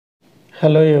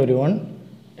Hello everyone,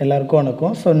 எல்லாருக்கும்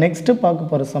வணக்கம். So next பார்க்க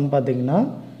போற சம் பாத்தீங்கன்னா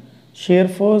shear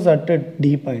force at D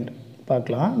point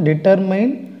பார்க்கலாம்.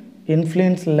 Determine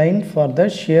influence line for the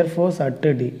shear force at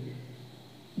D.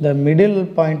 The middle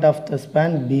point of the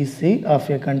span BC of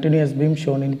a continuous beam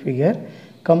shown in figure.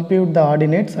 Compute the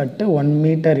ordinates at 1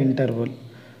 meter interval.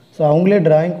 So அவங்களே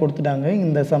drawing கொடுத்துட்டாங்க.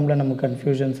 இந்த சம்ல நம்ம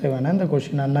கன்ஃபியூஷன்ஸே வேணாம். இந்த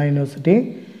question அண்ணா university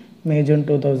May June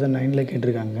 2009ல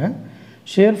கேட்டிருக்காங்க.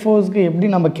 shear force க்கு எப்படி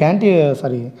நம்ம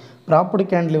ப்ராப்பர்ட்டி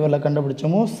கேன்டிலிவர்ல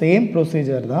கண்டுபிடிச்சோமோ சேம்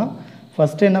ப்ரொசீஜர் தான்.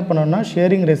 ஃபர்ஸ்ட் என்ன பண்ணனும்னா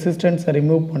ஷியரிங் ரெசிஸ்டன்ஸை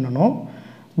ரிமூவ் பண்ணனும்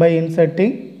by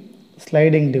inserting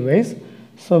sliding device.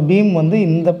 So beam வந்து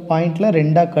இந்த பாயிண்ட்ல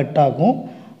ரெண்டா கட் ஆகும்.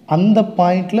 அந்த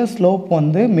பாயிண்ட்ல ஸ்லோப்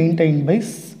வந்து மெயின்டைன் பை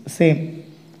சேம்.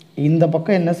 இந்த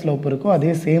பக்கம் என்ன ஸ்லோப் இருக்கோ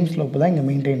அதே சேம் ஸ்லோப் தான் இங்கே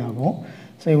மெயின்டைன் ஆகும்.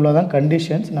 ஸோ இவ்வளோ தான்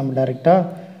கண்டிஷன்ஸ். நம்ம டைரெக்டாக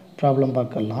ப்ராப்ளம்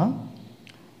பார்க்கலாம்.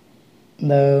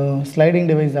 இந்த ஸ்லைடிங்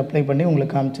டிவைஸ் அப்ளை பண்ணி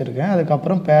உங்களுக்கு காமிச்சிருக்கேன்.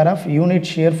 அதுக்கப்புறம் pair of unit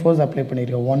shear force apply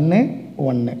பண்ணியிருக்கேன்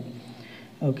 1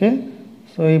 ஓகே.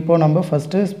 ஸோ இப்போ நம்ம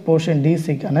ஃபஸ்ட்டு போர்ஷன்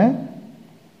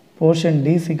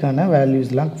டிசிக்கான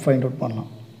வேல்யூஸ்லாம் ஃபைண்ட் அவுட் பண்ணலாம்.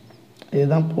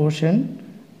 இதுதான் போர்ஷன்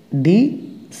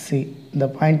டிசி. இந்த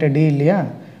பாயிண்ட் டி இல்லையா?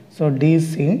 ஸோ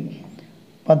டிசி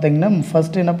பார்த்தீங்கன்னா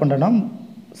ஃபஸ்ட்டு என்ன பண்ணுறோன்னா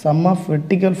some of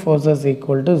vertical forces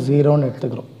equal to 0ன்னு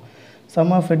எடுத்துக்கிறோம். sum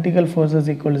of vertical forces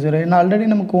equal to 0. ஏன்னா ஆல்ரெடி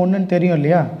நமக்கு ஒன்றுன்னு தெரியும்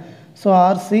இல்லையா? So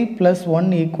RC plus 1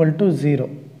 equal to 0.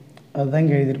 அதுதான்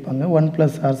இங்கே எழுதியிருப்பாங்க. 1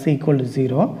 ப்ளஸ் ஆர்சி ஈக்குவல் டு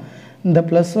 0. இந்த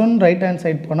ப்ளஸ் 1 ரைட் ஹேண்ட்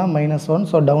சைட் போனால் -1.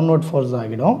 ஸோ டவுன்வர்ட் ஃபோர்ஸ்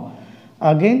ஆகிடும்.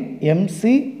 Again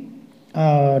MC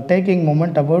taking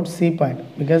moment about C point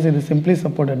because இது சிம்பிளி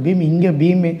சப்போர்ட்டட் பீம்.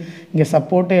 இங்கே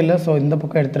சப்போர்ட்டே இல்லை. ஸோ இந்த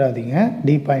பக்கம் எடுத்துடாதீங்க.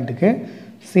 டி பாயிண்ட்டுக்கு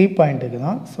சி பாயிண்ட்டுக்கு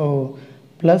தான். So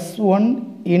plus 1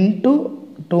 into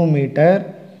 2 metre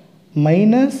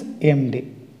minus md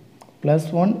plus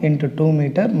 1 into 2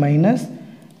 meter minus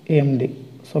md.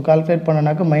 so calculate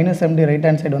பண்ணனாக்க minus md right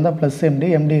hand side வந்தா plus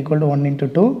md equal to 1 into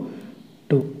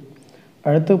 2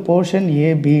 அடுத்து portion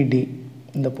abd.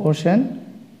 இந்த portion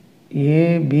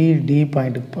abd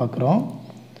point பார்க்குறோம்.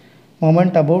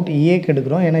 moment about a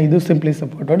எடுக்கிறோம். ஏன்னா இது simply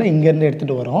supported இங்கேருந்து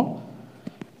எடுத்துகிட்டு வரோம்.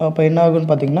 அப்போ என்ன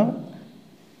ஆகுன்னு பார்த்தீங்கன்னா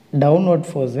downward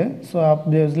force. so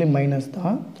obviously minus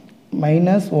தான்.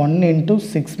 minus 1 into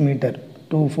 6 meter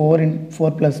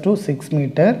 4 plus 2 6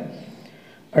 meter.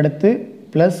 அடுத்து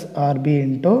plus RB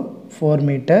into 4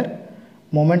 meter.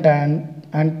 moment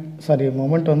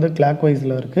moment வந்து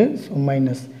clockwise-ல இருக்கு. so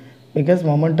minus because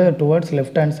moment towards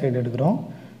left hand side எடுக்கிறோம்.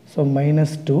 so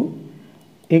minus 2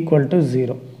 equal to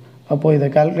 0. அப்போ இதை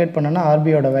calculate பண்ணனா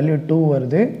RB ஓட வேல்யூ 2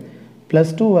 வருது. plus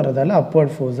 2 வரதால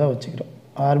upward force-ஆ வச்சுக்கிறோம்.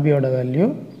 RB ஓட வேல்யூ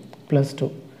plus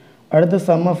 2. அடுத்து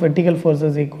sum of vertical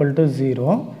forces equal to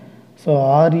 0. so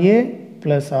RA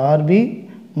plus RB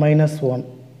minus 1.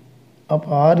 அப்போ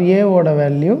RA ஓட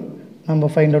வேல்யூ நம்ம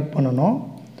ஃபைண்ட் அவுட் பண்ணணும்.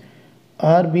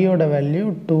 RB ஓட வேல்யூ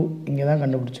 2 இங்கே தான்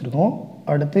கண்டுபிடிச்சிருக்கோம்.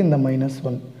 அடுத்து இந்த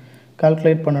 -1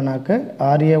 கால்குலேட் பண்ணனாக்க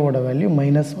RA ஓட வேல்யூ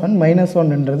 -1.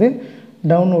 -1ன்றது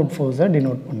டவுன்வர்ட் ஃபோர்ஸை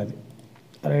டினோட் பண்ணுது.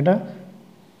 ரைட்டா?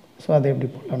 ஸோ அதை எப்படி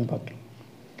போடலான்னு பார்க்கலாம்.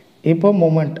 இப்போ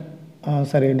மொமெண்ட்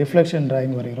டிஃப்ளெக்ஷன்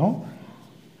டிராயிங் வரைகிறோம்.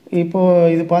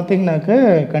 இப்போது இது பார்த்தீங்கன்னாக்க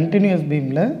கண்டினியூஸ்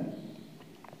பீமில்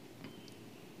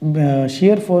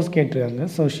ஷியர் ஃபோர்ஸ் கேட்டிருக்காங்க.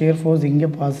 ஸோ ஷியர் ஃபோர்ஸ் இங்கே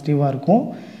பாசிட்டிவாக இருக்கும்,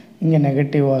 இங்கே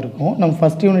நெகட்டிவாக இருக்கும். நம்ம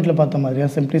ஃபஸ்ட் யூனிட்டில் பார்த்த மாதிரியா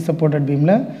simply supported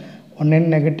பீமில் 1 end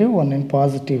negative 1 end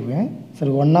positive.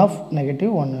 சரி, 1 ஆஃப்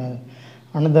நெகட்டிவ் 1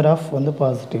 another ஆஃப் வந்து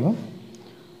பாசிட்டிவ்.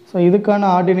 ஸோ இதுக்கான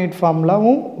ஆர்டினேட்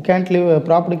ஃபார்முலாவும்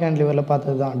ப்ராப்பர்ட்டி கேன்டிலிவரில்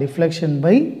பார்த்தது தான். Deflection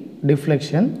by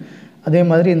deflection. அதே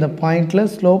மாதிரி இந்த பாயிண்டில்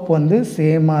ஸ்லோப் வந்து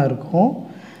சேமாக இருக்கும்.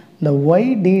 இந்த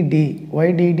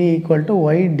YDD equal to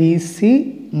YDC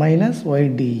minus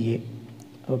YDA.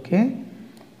 Okay,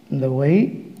 இந்த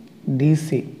YDC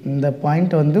இந்த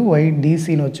பாயிண்ட் வந்து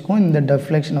YDCன்னு வச்சுக்கோம். இந்த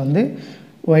டெஃப்ளெக்ஷன் வந்து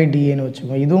YDAன்னு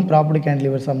வச்சுக்கோம். இதுவும் ப்ராப்பர்ட்டி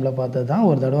கேன்டிலிவர் சம்மில் பார்த்தது தான்.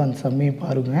 ஒரு தடவை அந்த சம்மையை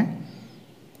பாருங்கள்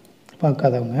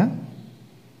பார்க்காதவங்க.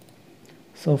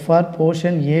 So for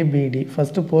portion ABD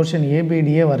first portion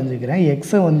ABDயே வரைஞ்சிக்கிறேன்.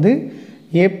 எக்ஸை வந்து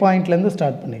ஏ பாயிண்ட்லேருந்து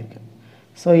ஸ்டார்ட் பண்ணியிருக்கேன்.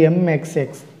 ஸோ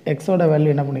MXX எக்ஸோட வேல்யூ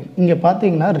என்ன பண்ணி இங்கே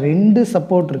பார்த்தீங்கன்னா 2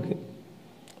 சப்போர்ட் இருக்குது.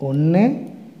 1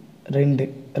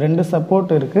 2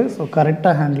 சப்போர்ட் இருக்குது. ஸோ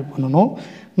கரெக்டாக ஹேண்டில் பண்ணணும்.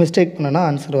 மிஸ்டேக் பண்ணனா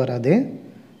ஆன்சர் வராது.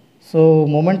 So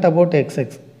moment about XX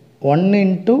 1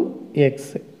 into X.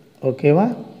 ஓகேவா?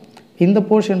 இந்த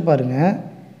போர்ஷன் பாருங்கள்,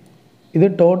 இது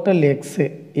டோட்டல்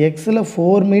எக்ஸில்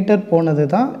 4 மீட்டர் போனது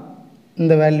தான்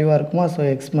இந்த வேல்யூவாக இருக்குமா? So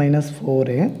X -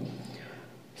 4.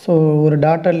 ஸோ ஒரு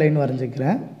daughter line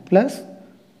வரைஞ்சிக்கிறேன். Plus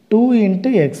 2 into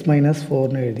X -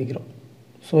 4ன்னு எழுதிக்கிறோம்.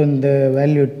 ஸோ இந்த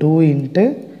வேல்யூ 2 into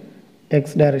X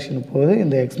டைரக்ஷன் போகுது.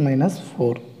 இந்த X -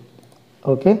 4.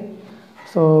 ஓகே.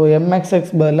 ஸோ mxx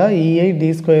பதிலாக ei d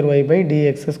square y by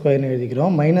dx ஸ்கொயர்னு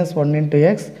எழுதிக்கிறோம். Minus 1 into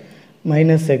X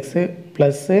minus x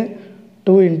plus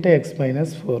 2 into X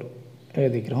minus 4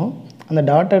 எழுதிக்கிறோம். அந்த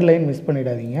டாட்டட் லைன் மிஸ்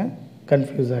பண்ணிடாதீங்க,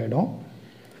 கன்ஃபியூஸ் ஆகிடும்.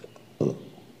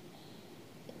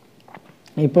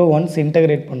 இப்போ ஒன்ஸ்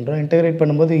இன்டகிரேட் பண்ணுறோம். இன்டகிரேட்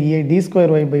பண்ணும்போது ei d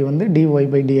square y by வந்து dy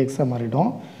by dxஆக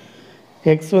மாறிடும்.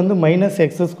 எக்ஸ் வந்து minus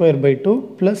X square by 2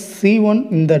 plus c1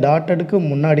 இந்த டாட்டடுக்கு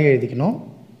முன்னாடியே எழுதிக்கணும்.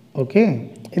 ஓகே,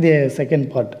 இது செகண்ட்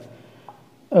பார்ட்.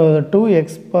 2x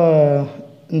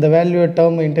இந்த வேல்யூ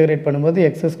டேர்ம் இன்டகிரேட் பண்ணும்போது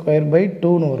எக்ஸ் ஸ்கொயர் பை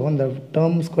 2ன்னு வரும். இந்த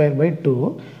டேர்ம் ஸ்கொயர் பை 2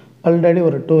 ஆல்ரெடி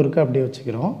ஒரு 2 இருக்குது, அப்படியே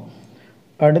வச்சுக்கிறோம்.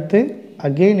 அடுத்து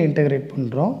அகெயின் இன்டகிரேட்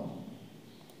பண்ணுறோம்.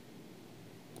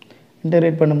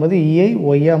 இன்டகிரேட் பண்ணும்போது ei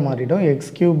ஒய்யாக மாறிடும்.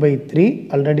 எக்ஸ் கியூப் பை 3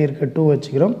 ஆல்ரெடி இருக்க 2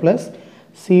 வச்சுக்கிறோம். Plus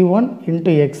c1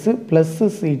 into x plus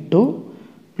c2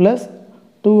 plus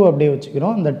 2 அப்படியே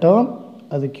வச்சுக்கிறோம். இந்த டேர்ம்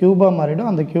அது க்யூபாக மாறிடும்.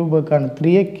 அந்த க்யூபுக்கான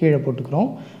 3ஐ கீழே போட்டுக்கிறோம்.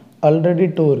 ஆல்ரெடி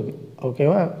 2 இருக்குது.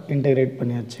 ஓகேவா, இன்டகிரேட்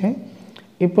பண்ணியாச்சு.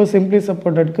 இப்போ சிம்பிளி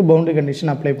சப்போர்ட்டடுக்கு பவுண்டரி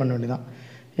கண்டிஷன் அப்ளை பண்ண வேண்டியதான்.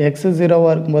 எக்ஸு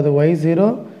 0வாக இருக்கும்போது ஒய் 0,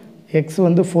 எக்ஸ்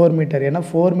வந்து 4 மீட்டர், ஏன்னா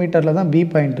 4 மீட்டரில் தான் பி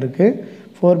பாயிண்ட் இருக்குது.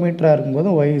 4 மீட்டராக இருக்கும்போது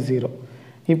ஒய் 0.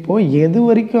 இப்போது எது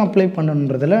வரைக்கும் அப்ளை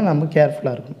பண்ணணுன்றதில் நம்ம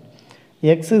கேர்ஃபுல்லாக இருக்கணும்.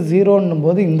 எக்ஸு 0ன்னும்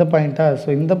போது இந்த பாயிண்ட்டாக, ஸோ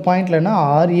இந்த பாயிண்ட்லனா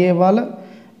ஆர்ஏவால்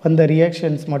வந்த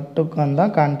ரியாக்ஷன்ஸ் மட்டும்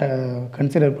தான்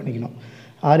கன்சிடர் பண்ணிக்கணும்.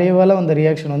 ஆர்ஏவால் வந்த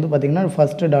ரியாக்ஷன் வந்து பார்த்திங்கன்னா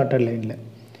ஃபஸ்ட்டு டாட்டர் லைனில்,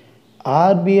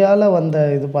 ஆர்பியால் வந்த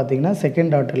இது பார்த்திங்கன்னா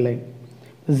செகண்ட் டாட்டர் லைன்.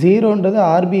 0ன்றது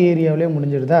ஆர்பி ஏரியாவிலே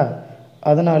முடிஞ்சிடுதா,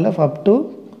 அதனால் up to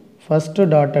first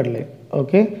daughter line.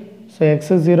 Okay, so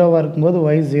x 0வாக இருக்கும்போது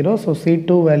Y 0, so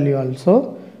c2 value also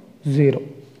 0.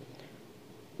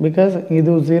 Because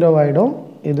இது 0 ஆகிடும்,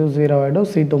 இது 0 ஆகிடும்,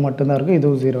 c2 மட்டும்தான் இருக்கும், இது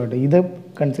 0 ஆகிடும். இதை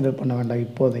கன்சிடர் பண்ண வேண்டாம்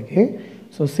இப்போதைக்கு.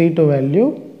 So c2 value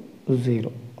 0.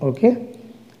 Okay,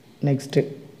 next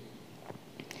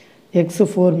x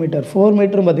 4 metre. 4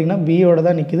 மீட்டரும் பார்த்திங்கன்னா பியோட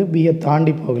தான் நிற்கிது, பியை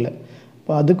தாண்டி போகலை.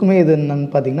 இப்போ அதுக்குமே இது என்னன்னு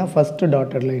பார்த்திங்கன்னா ஃபஸ்ட்டு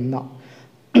டாட்டர் லைன் தான்.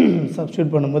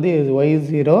 சப்ஸ்டியூட் பண்ணும்போது இது ஒய்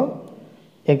 0,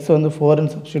 எக்ஸ் வந்து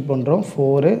 4ன்னு சப்ஸ்டியூட் பண்ணுறோம்.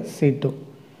 4 c2,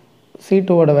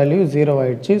 c2ஓட வேல்யூ 0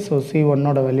 ஆகிடுச்சு. ஸோ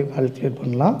c1ஓட வேல்யூ கால்குலேட்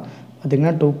பண்ணலாம்.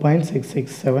 பார்த்திங்கன்னா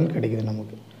 2.667 கிடைக்குது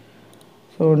நமக்கு.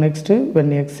 So next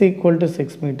when X equal to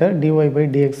 6 metre dy by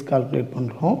dx calculate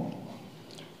பண்ணுறோம்.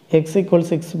 எக்ஸ் ஈக்குவல்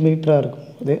 6 மீட்டராக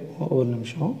இருக்கும்போது ஒரு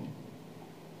நிமிஷம்.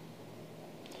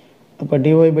 அப்போ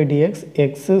dy by dx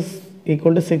X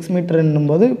equal to 6 மீட்டர்ன்னும்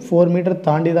போது 4 மீட்டர்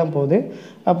தாண்டி தான் போகுது.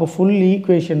 அப்போ ஃபுல்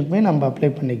ஈக்குவேஷனுக்குமே நம்ம அப்ளை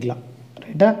பண்ணிக்கலாம்,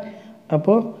 ரைட்டா.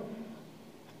 அப்போது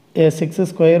 6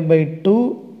 ஸ்கொயர் பை 2,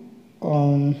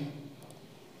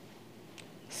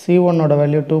 c1ஓட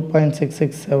வேல்யூ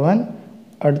 2.667,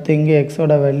 அடுத்து இங்கே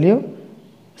எக்ஸோட வேல்யூ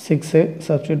 6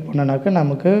 சப்ஸ்டியூட் பண்ணனாக்கா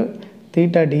நமக்கு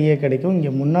தீட்டா டிஏ கிடைக்கும்.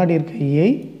 இங்கே முன்னாடி இருக்க இஐ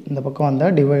இந்த பக்கம்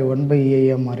வந்தால் டிவை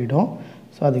 1/EIயாக மாறிடும்.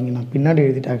 ஸோ அது இங்கே நான் பின்னாடி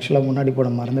எழுதிட்டேன். ஆக்சுவலாக முன்னாடி போட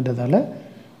மறந்துட்டதால்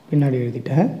பின்னாடி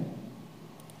எழுதிட்டேன்.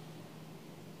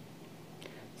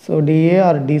 ஸோ டிஏ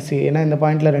ஆர் டிசி, ஏன்னா இந்த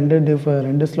பாயிண்டில்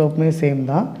ரெண்டு ஸ்லோப்புமே சேம்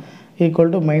தான்,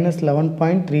 ஈக்குவல் டு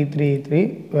 -11.333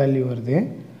 வேல்யூ வருது.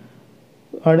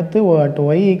 அடுத்து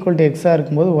ஒய் ஈக்குவல் டு எக்ஸாக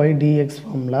இருக்கும்போது ஒய் டிஎக்ஸ்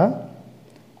ஃபார்முலா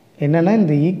என்னென்னா,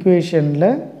 இந்த ஈக்குவேஷனில்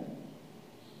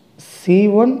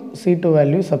c1 c2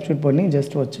 வேல்யூ சப்ஸ்டியூட் பண்ணி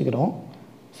ஜஸ்ட் வச்சுக்கிறோம்.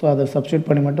 ஸோ அதை சப்ஸ்டியூட்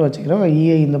பண்ணி மட்டும் வச்சுக்கிறோம்.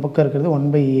 இஐ இந்த பக்கம் இருக்கிறது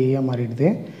 1/EIயாக மாறிடுது.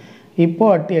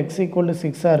 இப்போது அட் எக்ஸ் ஈக்குவல் டு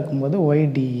 6ஆக இருக்கும்போது ஒய்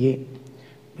டிஏ,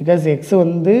 பிகாஸ் எக்ஸ்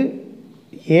வந்து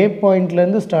ஏ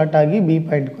பாயிண்ட்லேருந்து ஸ்டார்ட் ஆகி பி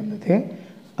பாயிண்ட்டுக்கு வந்தது,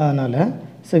 அதனால்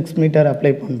 6 மீட்டர்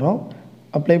அப்ளை பண்ணுறோம்.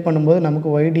 அப்ளை பண்ணும்போது நமக்கு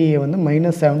ஒய்டிஏ வந்து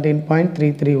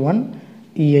 -17.331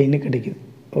 இஐன்னு கிடைக்குது.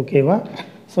 ஓகேவா,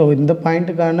 ஸோ இந்த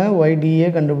பாயிண்ட்டுக்கான ஒய்டிஏ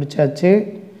கண்டுபிடிச்சாச்சு,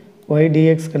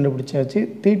 ஒய்டிஎக்ஸ் கண்டுபிடிச்சாச்சு,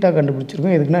 தீட்டா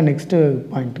கண்டுபிடிச்சிருக்கோம். எதுக்குன்னா நெக்ஸ்ட்டு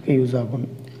பாயிண்ட்டுக்கு யூஸ் ஆகும்.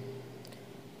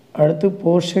 அடுத்து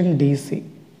போர்ஷன் டிசி.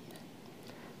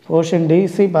 போர்ஷன்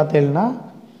டிசி பார்த்தீங்கன்னா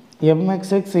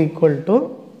எம்எக்ஸ்எக்ஸ் ஈக்குவல் டு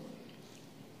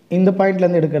இந்த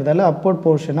பாயிண்ட்லேருந்து எடுக்கிறதால upward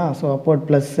போர்ஷனாக, so upward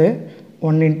plus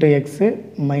 1 × x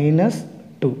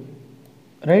 -2,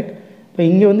 right. இப்போ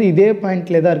இங்கே வந்து இதே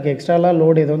பாயிண்ட்லேயே தான் இருக்குது, எக்ஸ்ட்ராலாம்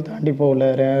லோடு எதுவும் தாண்டி போகல,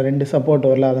 ரெண்டு சப்போர்ட்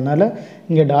வரல, அதனால்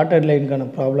இங்கே டாட்டட் லைனுக்கான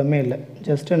ப்ராப்ளமே இல்லை.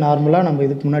 ஜஸ்ட்டு நார்மலாக நம்ம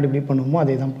இதுக்கு முன்னாடி எப்படி பண்ணுவோமோ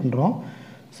அதே தான் பண்ணுறோம்.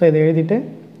 ஸோ இதை எழுதிட்டு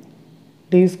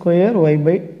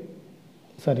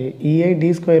EI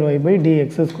d2y by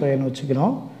dx²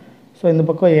 வச்சுக்கிறோம். ஸோ இந்த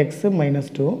பக்கம் எக்ஸு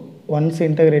 -2 ஒன்ஸ்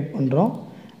இன்டகிரேட் பண்ணுறோம்,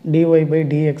 dy by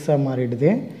dxஆக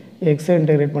மாறிடுது. எக்ஸை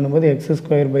இன்டகிரேட் பண்ணும்போது x²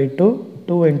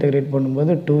 2 இன்டகிரேட்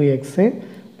பண்ணும்போது 2x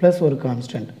ப்ளஸ் ஒரு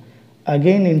கான்ஸ்டன்ட்.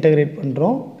 அகெயின் இன்டகிரேட்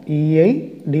பண்ணுறோம், EI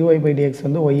dy by dx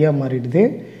வந்து ஒய்யாக மாறிடுது.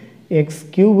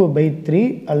 x³ 3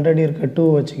 ஆல்ரெடி இருக்க 2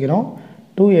 வச்சுக்கிறோம்,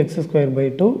 2x²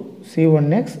 2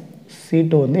 c1x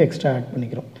c2 வந்து எக்ஸ்ட்ரா ஆட்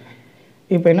பண்ணிக்கிறோம்.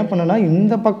 இப்போ என்ன பண்ணோன்னா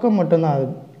இந்த பக்கம் மட்டும்தான், அது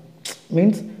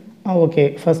means okay,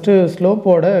 first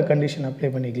ஸ்லோப்போட condition apply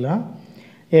பண்ணிக்கலாம்.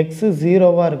 எக்ஸு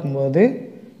 0வாக இருக்கும்போது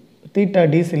தீட்டா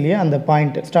டிஸ் இல்லையா, அந்த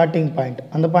பாயிண்ட் ஸ்டார்டிங் பாயிண்ட்,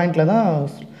 அந்த பாயிண்டில் தான்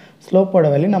ஸ்லோப்போட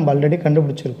வேல்யூ நம்ம ஆல்ரெடி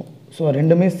கண்டுபிடிச்சிருக்கோம். ஸோ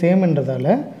ரெண்டுமே சேம்ன்றதால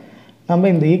நம்ம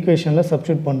இந்த ஈக்குவேஷனில்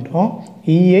சப்ஸ்டியூட் பண்ணுறோம்.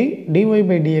 இஐ டிஒய்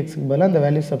பை டிஎக்ஸுக்கு பதிலாக அந்த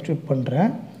வேல்யூ சப்ஸ்டியூட் பண்ணுறேன்.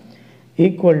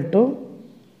 ஈக்குவல் டு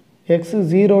எக்ஸு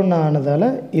 0ன்னு ஆனதால்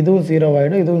இதுவும் 0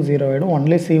 ஆகிடும், இதுவும் 0 ஆகிடும்.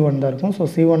 ஒன்லி C1 தான் இருக்கும். ஸோ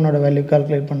C1ஓட வேல்யூ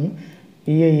கால்குலேட் பண்ணணும்.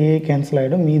 இஐஏ கேன்சல்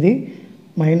ஆகிடும். மீதி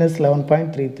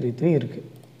 -11.333 இருக்குது.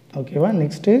 ஓகேவா?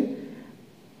 நெக்ஸ்ட்டு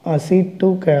C2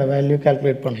 வேல்யூ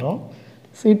கால்குலேட் பண்ணுறோம்.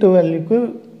 C2 வேல்யூக்கு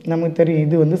நமக்கு தெரியும்,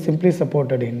 இது வந்து simply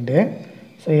supported end.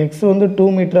 So X வந்து 2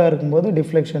 மீட்டராக இருக்கும்போது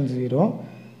டிஃப்ளெக்ஷன் 0.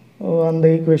 அந்த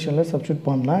ஈக்குவேஷனில் சப்ஸ்டியூட்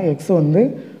பண்ணலாம். எக்ஸ் வந்து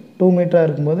 2 மீட்டராக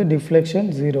இருக்கும்போது டிஃப்ளெக்ஷன்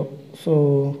 0. ஸோ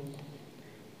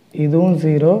இதுவும்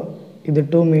 0, இது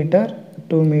 2 metre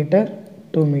 2 metre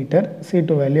 2 metre.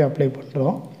 C2 value apply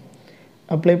பண்ணுறோம்.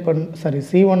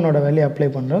 C1ஓட வேல்யூ அப்ளை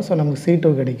பண்ணுறோம். ஸோ நமக்கு C2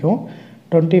 கிடைக்கும்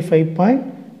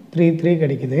 25.33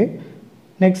 கிடைக்குது.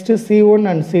 நெக்ஸ்ட்டு C1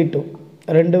 அண்ட் C2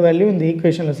 ரெண்டு வேல்யூ இந்த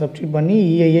ஈக்குவேஷனில் சப்ஸ்டியூட் பண்ணி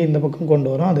இஐஏ இந்த பக்கம் கொண்டு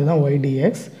வரோம். அதுதான்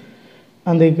YDX.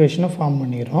 அந்த ஈக்குவேஷனை ஃபார்ம்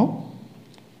பண்ணிடுறோம்.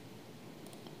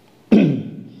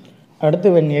 அடுத்து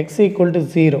when x =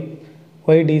 0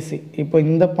 YDC. இப்போ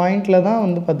இந்த பாயிண்டில் தான்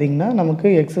வந்து பார்த்திங்கன்னா நமக்கு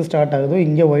x ஸ்டார்ட் ஆகுது.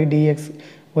 இங்கே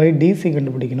YDC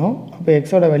கண்டுபிடிக்கணும். அப்போ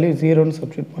எக்ஸோட வேல்யூ 0ன்னு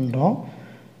சப்ஸ்டியூட் பண்ணுறோம்.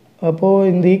 அப்போது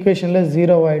இந்த ஈக்குவேஷனில்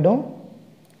 0 ஆகிடும்,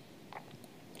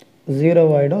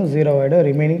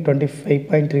 ரிமைனிங்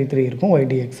 25.33 இருக்கும்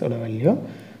YDXோட வேல்யூ.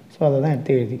 ஸோ அதை தான்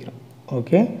எடுத்து எழுதிக்கிறோம்.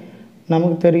 ஓகே,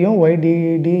 நமக்கு தெரியும்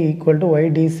YDD =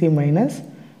 YDC மைனஸ்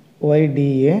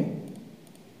YDA.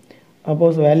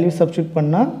 அப்போஸ் வேல்யூ சப்ஸ்டியூட்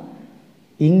பண்ணால்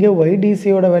இங்கே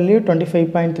YDCயோட value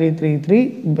 25.333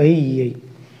 by EI.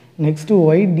 Next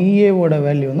YDAவோட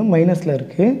value வந்து மைனஸில்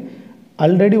இருக்குது.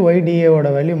 Already YDAவோட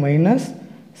value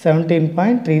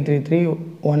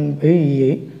 -17.3331 by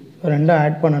EI. ரெண்டும்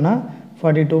ஆட் பண்ணனா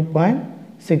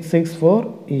 42.664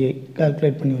 EI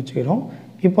கால்குலேட் பண்ணி வச்சுக்கிறோம்.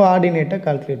 இப்போ ஆர்டினேட்டை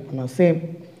கால்குலேட் பண்ணோம். சேம்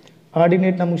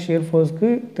ஆர்டினேட் நமக்கு ஷியர் ஃபோர்ஸ்க்கு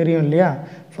தெரியும் இல்லையா.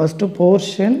 ஃபஸ்ட்டு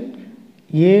போர்ஷன்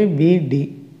ABD,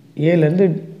 ஏலேருந்து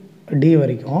D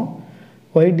வரைக்கும்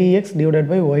YDX divided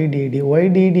by YDD.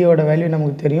 YDDயோட value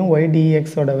நமக்கு தெரியும்,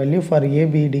 YDXோட வேல்யூ ஃபார்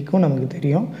ABDக்கும் நமக்கு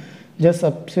தெரியும். ஜஸ்ட்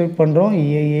சப்ஸ்டியூட் பண்ணுறோம்,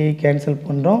 EIA கேன்சல்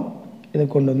பண்ணுறோம், இதை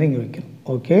கொண்டு வந்து இங்கே வைக்கணும்.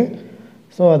 ஓகே,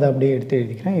 ஸோ அதை அப்படியே எடுத்து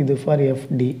எழுதிக்கிறேன். இது for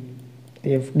FD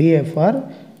for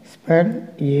span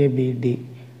ABD.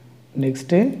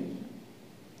 Next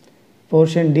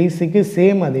portion DCக்கு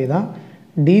same அதே தான்.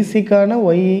 DCக்கான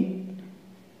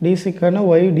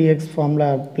YDX ஃபார்மில்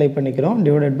அப்ளை பண்ணிக்கிறோம்,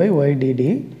 divided by YDD.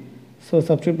 So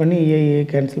substitute பண்ணி EIA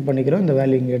கேன்சல் பண்ணிக்கிறோம். இந்த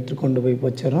வேல்யூ இங்கே எடுத்து கொண்டு போய்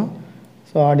வச்சிடறோம்.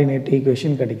 ஸோ ஆர்டினேட்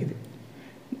ஈக்குவேஷன் கிடைக்குது.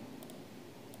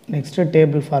 நெக்ஸ்ட்டு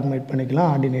டேபிள் ஃபார்மேட் பண்ணிக்கலாம்.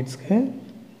 ஆர்டினேட்ஸ்க்கு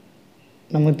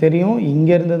நமக்கு தெரியும்,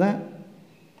 இங்கேருந்து தான்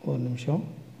ஒரு நிமிஷம்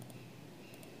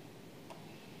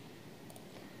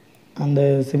அந்த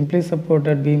சிம்பிளி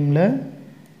சப்போர்ட்டட் பீமில்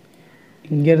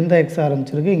இங்கேருந்து எக்ஸ்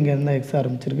ஆரம்பிச்சிருக்கு, இங்கேருந்து எக்ஸ்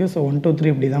ஆரம்பிச்சிருக்கு. ஸோ 1 2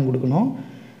 3 இப்படி தான் கொடுக்கணும்.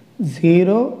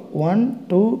 0 1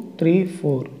 2 3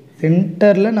 4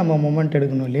 சென்டரில் நம்ம மொமெண்ட்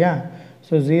எடுக்கணும் இல்லையா.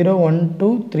 ஸோ 0 1 2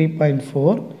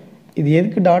 3.4. இது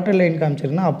எதுக்கு daughter line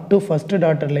காமிச்சிருக்குன்னா up to first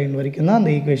daughter line வரைக்கும் தான் அந்த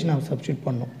ஈக்குவேஷன் நம்ம சப்ஸ்டியூட்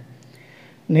பண்ணோம்.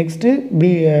 நெக்ஸ்ட்டு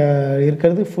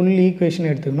இருக்கிறது ஃபுல் ஈக்குவேஷன்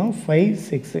எடுத்துக்கணும் 5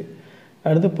 6.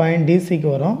 அடுத்து பாயிண்ட் டிசிக்கு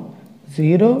வரும்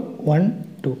 0 1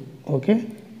 2. ஓகே,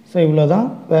 ஸோ இவ்வளோ தான்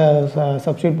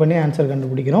சப்ஸ்டியூட் பண்ணி ஆன்சர்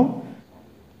கண்டுபிடிக்கிறோம்.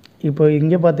 இப்போ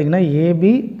இங்கே பார்த்தீங்கன்னா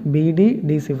ஏபி பிடி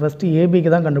டிசி, ஃபஸ்ட்டு ஏபிக்கு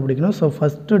தான் கண்டுபிடிக்கணும். ஸோ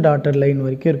ஃபஸ்ட்டு டாட்டர் லைன்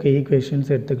வரைக்கும் இருக்க ஈக்குவேஷன்ஸ்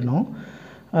எடுத்துக்கணும்.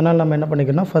 அதனால் நம்ம என்ன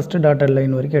பண்ணிக்கிறோம்னா ஃபஸ்ட்டு டாட்டர்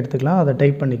லைன் வரைக்கும் எடுத்துக்கலாம். அதை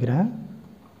டைப் பண்ணிக்கிறேன்.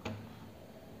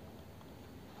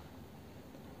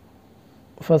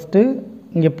 ஃபஸ்ட்டு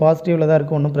இங்கே பாசிட்டிவில் தான்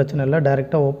இருக்குது, ஒன்றும் பிரச்சனை இல்லை.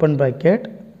 டைரெக்டாக open bracket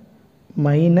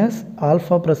minus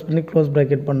alpha press பண்ணி க்ளோஸ்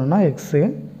ப்ராக்கெட் பண்ணோன்னா எக்ஸு,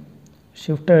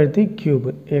 ஷிஃப்ட் அழுத்தி cube,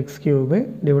 X cube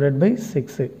divided by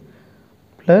 6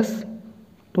 plus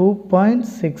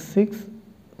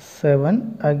 2.667.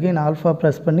 Again alpha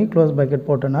press பண்ணி க்ளோஸ் ப்ராக்கெட்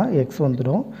போட்டோன்னா எக்ஸ்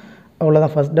வந்துடும்.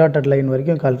 அவ்வளோதான், ஃபஸ்ட் டாட்டட் லைன்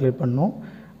வரைக்கும் கால்குலேட் பண்ணோம்.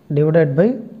 டிவைடட் பை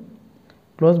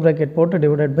க்ளோஸ் ப்ராக்கெட் போட்டு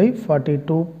டிவைடட் பை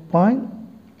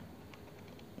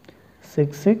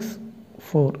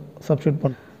 42.664 சப்ஸ்டியூட்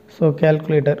பண்ணுறோம். ஸோ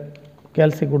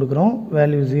கேல்சி கொடுக்குறோம்,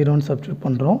 வேல்யூ 0ன்னு சப்ஸ்டியூட்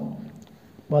பண்ணுறோம்.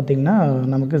 பார்த்திங்கன்னா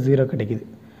நமக்கு 0 கிடைக்கிது.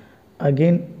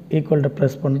 அகெயின் ஈக்குவல் டு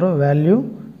ப்ரெஸ் பண்ணுறோம், வேல்யூ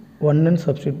 1ன்னு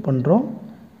சப்ஸ்டியூட் பண்ணுறோம்.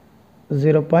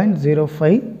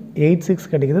 0.0586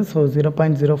 கிடைக்கிது. ஸோ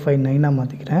 0.059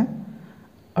 மாற்றிக்கிறேன்.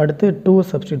 அடுத்து 2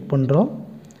 சப்ஸ்டியூட் பண்ணுறோம்,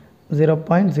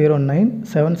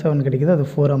 0.0977 கிடைக்கிது, அது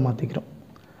 4 மாற்றிக்கிறோம்.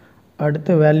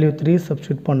 அடுத்து வேல்யூ 3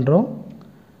 சப்ஸ்டியூட் பண்ணுறோம்,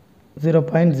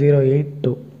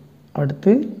 0.082.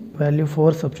 அடுத்து வேல்யூ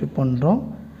 4 சப்ஸ்டியூட் பண்ணுறோம்.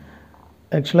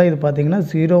 ஆக்சுவலாக இது பார்த்தீங்கன்னா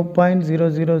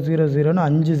 0.0000ன்னு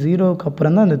 5 ஜீரோவுக்கு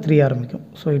அப்புறம் தான் அந்த 3 ஆரம்பிக்கும்.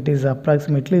 ஸோ இட் இஸ்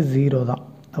அப்ராக்சிமேட்லி 0 தான்.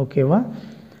 ஓகேவா?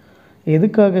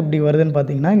 எதுக்காக இப்படி வருதுன்னு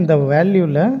பார்த்தீங்கன்னா இந்த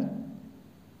வேல்யூவில்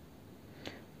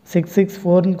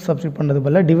 664ன்னு சப்ஸ்டியூட் பண்ணது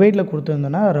பதிலாக டிவைடில்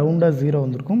கொடுத்துருந்தோன்னா ரவுண்டாக 0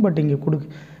 வந்திருக்கும். பட் இங்கே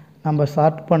நம்ம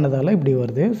ஷார்ட் பண்ணதால் இப்படி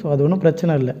வருது. ஸோ அது ஒன்றும்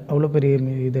பிரச்சனை இல்லை, அவ்வளோ பெரிய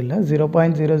இது இல்லை.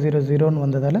 0.000ன்னு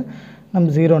வந்ததால் நம்ம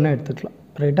 0ன்னு எடுத்துக்கலாம்.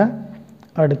 ரைட்டா?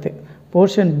 அடுத்து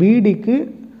போர்ஷன் பிடிக்கு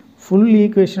ஃபுல்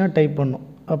ஈக்குவேஷனாக டைப் பண்ணோம்.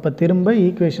 அப்போ திரும்ப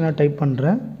ஈக்குவேஷனாக டைப்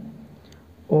பண்ணுறேன்.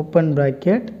 Open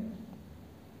bracket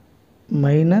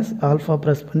minus alpha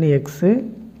press பண்ணி x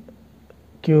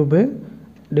cube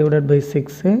divided by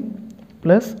 6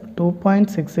 plus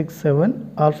 2.667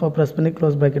 alpha press பண்ணி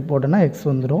க்ளோஸ் ப்ராக்கெட் போட்டோன்னா எக்ஸ்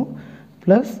வந்துடும்.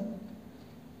 ப்ளஸ்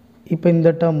இப்போ இந்த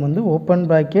டேர்ம் வந்து open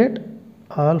bracket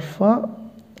alpha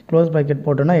close bracket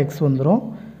போட்டோன்னா எக்ஸ் வந்துடும்.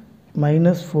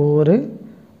 மைனஸ் 4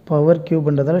 பவர்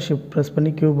க்யூப்ன்றதால் ஷிஃப்ட் ப்ரெஸ்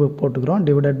பண்ணி க்யூப் போட்டுக்கிறோம்.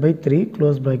 Divided by 3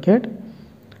 close bracket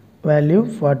value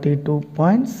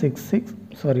 42.66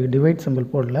 sorry divide simple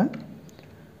போடல,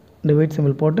 டிவைட்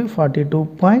சிம்பிள் போட்டு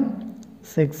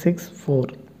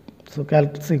 42.664. ஸோ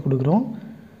கேல்குலேஷன் கொடுக்குறோம்.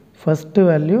 ஃபஸ்ட்டு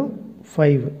வேல்யூ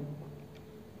 5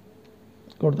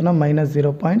 கொடுத்தோன்னா மைனஸ்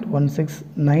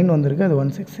 0.169 வந்திருக்கு, அது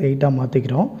 168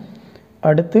 மாற்றிக்கிறோம்.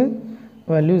 அடுத்து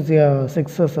வேல்யூ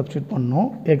 6 சப்ஸ்டியூட் பண்ணோம்.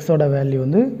 எக்ஸோட வேல்யூ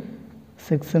வந்து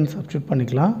 6ன்னு சப்ஸ்டியூட்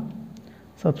பண்ணிக்கலாம்.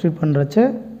 சப்ஸ்டியூட் பண்ணுறச்ச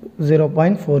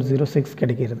 0.406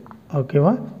 கிடைக்கிறது.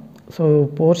 ஓகேவா? ஸோ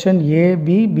போர்ஷன்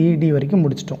ஏபிபிடி வரைக்கும்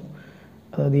முடிச்சிட்டோம்.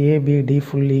 அதாவது ஏபிடி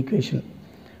ஃபுல் ஈக்குவேஷன்.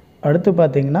 அடுத்து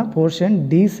பார்த்தீங்கன்னா போர்ஷன்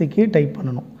டிசிக்கு டைப்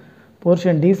பண்ணணும்.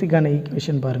 போர்ஷன் டிசிக்கான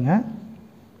ஈக்குவேஷன் பாருங்கள்.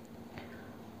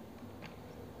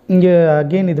 இங்கே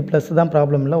அகெயின் இது ப்ளஸ் தான்,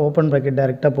 ப்ராப்ளம் இல்லை. ஓப்பன் ப்ராக்கெட்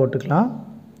டைரெக்டாக போட்டுக்கலாம்.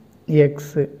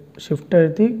 எக்ஸு ஷிஃப்ட்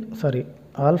அழுத்தி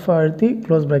ஆல்ஃபா அழுத்தி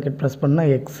க்ளோஸ் ப்ராக்கெட் ப்ரெஸ் பண்ணால்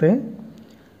எக்ஸு,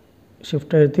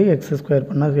 ஷிஃப்ட் அழுத்தி எக்ஸ் ஸ்கொயர்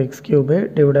பண்ணால் X cube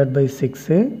divided by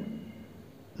 6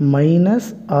 minus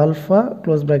alpha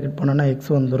close bracket பண்ணோன்னா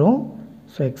எக்ஸ் வந்துடும்.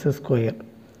 So X square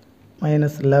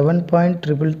minus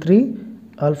 11.333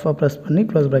 alpha press பண்ணி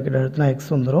க்ளோஸ் ப்ராக்கெட் அழுத்தினா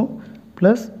எக்ஸ் வந்துடும்.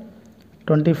 ப்ளஸ்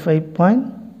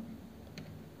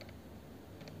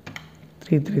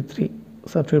 25.333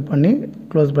 சப்ஸ்டியூட் பண்ணி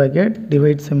க்ளோஸ் ப்ராக்கெட்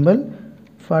டிவைட் சிம்பிள்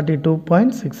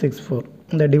 42.664.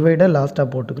 இந்த டிவைடை லாஸ்ட்டாக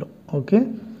போட்டுக்கிறோம். ஓகே,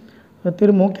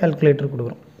 திரும்பவும் கேல்குலேட்டர்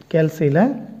கொடுக்குறோம். கேல்சியில்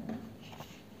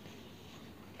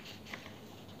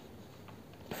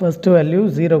ஃபஸ்ட்டு வேல்யூ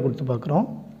 0 கொடுத்து பார்க்குறோம்.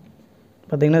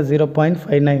 பார்த்திங்கன்னா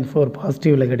 0.594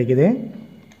 பாசிட்டிவில் கிடைக்குது.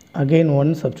 அகெயின்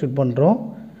 1 சப்ஸ்டியூட் பண்ணுறோம்.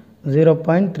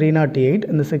 0.308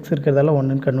 இந்த 6 இருக்கிறதால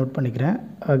 1ன்னு கன்வெர்ட் பண்ணிக்கிறேன்.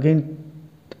 அகெயின்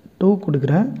 2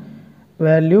 கொடுக்குறேன்.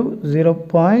 வேல்யூ 0.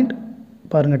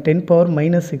 பாருங்கள் 10 பவர்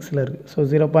 -6 இருக்குது. ஸோ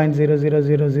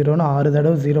 0.0000ன்னு 6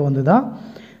 தடவை 0 வந்து தான்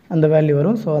அந்த வேல்யூ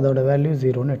வரும். ஸோ அதோட வேல்யூ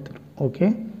 0ன்னு எடுத்துக்கிறோம். ஓகே,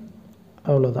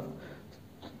 அவ்வளோதான்.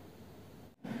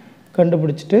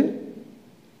 கண்டுபிடிச்சிட்டு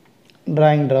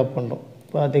ட்ராயிங் ட்ரா பண்ணுறோம்.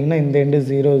 பார்த்திங்கன்னா இந்த எண்டு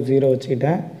 0 0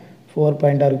 வச்சுக்கிட்டேன். 4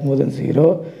 பாயிண்ட்டாக இருக்கும்போது 0,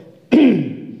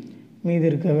 மீதி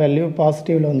இருக்க வேல்யூ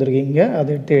பாசிட்டிவில் வந்திருக்கு. இங்கே அதை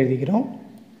எடுத்து எழுதிக்கிறோம்.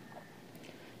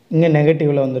 இங்கே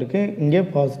நெகட்டிவில் வந்திருக்கு, இங்கே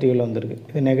பாசிட்டிவில் வந்திருக்கு.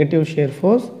 இது நெகட்டிவ் ஷியர்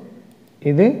ஃபோர்ஸ்,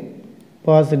 இது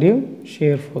positive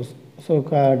shear force. So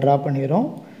draw பண்ணிடுறோம்.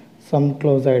 சம்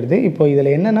க்ளோஸ் ஆகிடுது. இப்போ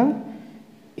இதில் என்னென்னா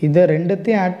இதை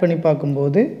ரெண்டுத்தையும் ஆட் பண்ணி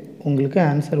பார்க்கும்போது உங்களுக்கு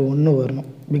ஆன்சர் 1 வரணும்.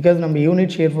 பிகாஸ் நம்ம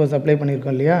யூனிட் ஷியர் ஃபோர்ஸ் அப்ளை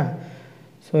பண்ணியிருக்கோம் இல்லையா.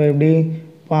 ஸோ எப்படி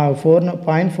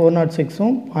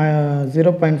 0.406ம்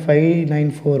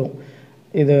 0.594ம்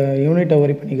இது யூனிட்டை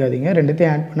ஒரி பண்ணிக்காதீங்க.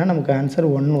 ரெண்டுத்தையும் ஆட் பண்ணால் நமக்கு ஆன்சர்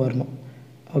 1 வரணும்.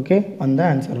 ஓகே, வந்த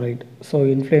answer right. So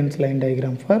influence line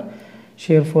diagram for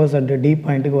shear force at D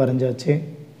பாயிண்ட்டுக்கு வரைஞ்சாச்சு.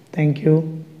 தேங்க்யூ.